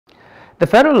The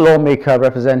federal lawmaker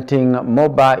representing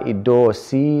Moba,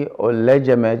 Ido-Osi,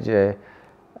 Ilejemeje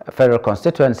Federal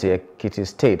Constituency, Ekiti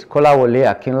State,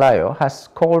 Kolawole Akinlayo, has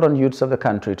called on youths of the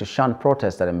country to shun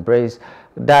protests that embrace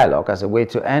dialogue as a way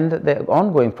to end the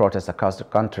ongoing protests across the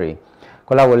country.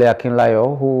 Kolawole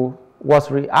Akinlayo, who was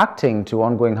reacting to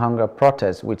ongoing hunger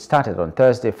protests which started on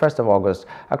Thursday, 1st of August,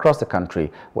 across the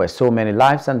country, where so many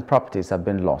lives and properties have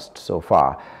been lost so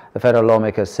far. The federal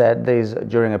lawmaker said this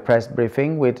during a press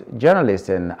briefing with journalists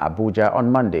in Abuja on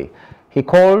Monday. He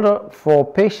called for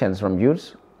patience from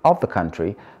youths of the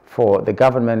country for the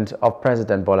government of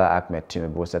President Bola Ahmed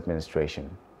Tinubu's administration.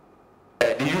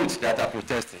 The youths that are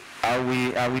protesting,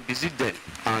 I will visit them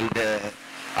and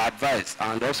advise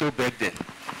and also beg them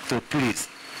to please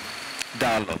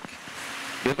dialogue.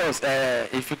 Because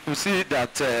if you could see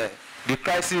that the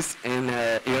crisis in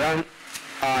Iran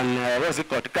and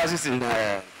the crisis in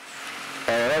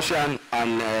Russia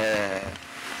and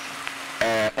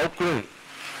Ukraine,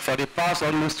 for the past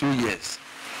almost 2 years,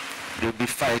 they'll be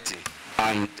fighting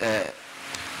and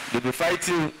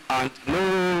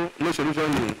no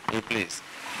solution in place.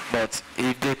 But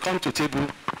if they come to table,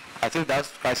 I think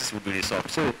that crisis will be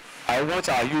resolved. So I want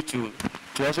our youth to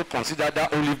also consider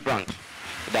that olive branch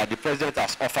that the president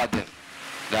has offered them,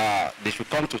 that they should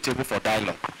come to table for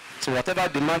dialogue. So whatever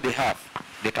demand they have,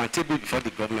 they can table before the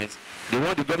government. The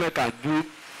one the government can do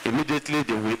immediately,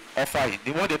 they will offer it.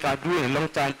 The one they can do in a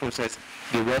long-time process,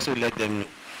 they will also let them know.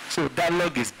 So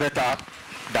dialogue is better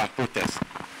than protest.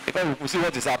 Because we can see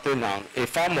what is happening now. A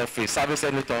farm of a service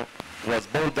senator was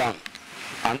burned down,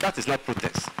 and that is not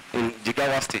protest in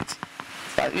Jigawa State.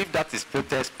 But if that is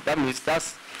protest, that means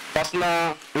that's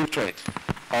personal interest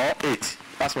or hate.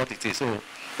 That's what it is. So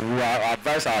we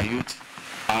advise our youth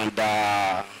and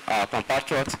our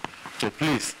compatriots to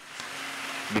please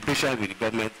be patient with the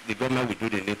government. The government will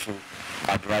do the needful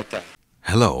at the right time.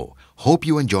 Hello, hope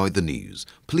you enjoyed the news.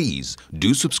 Please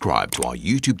do subscribe to our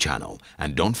YouTube channel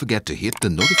and don't forget to hit the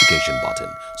notification button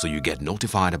so you get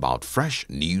notified about fresh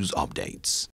news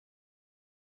updates.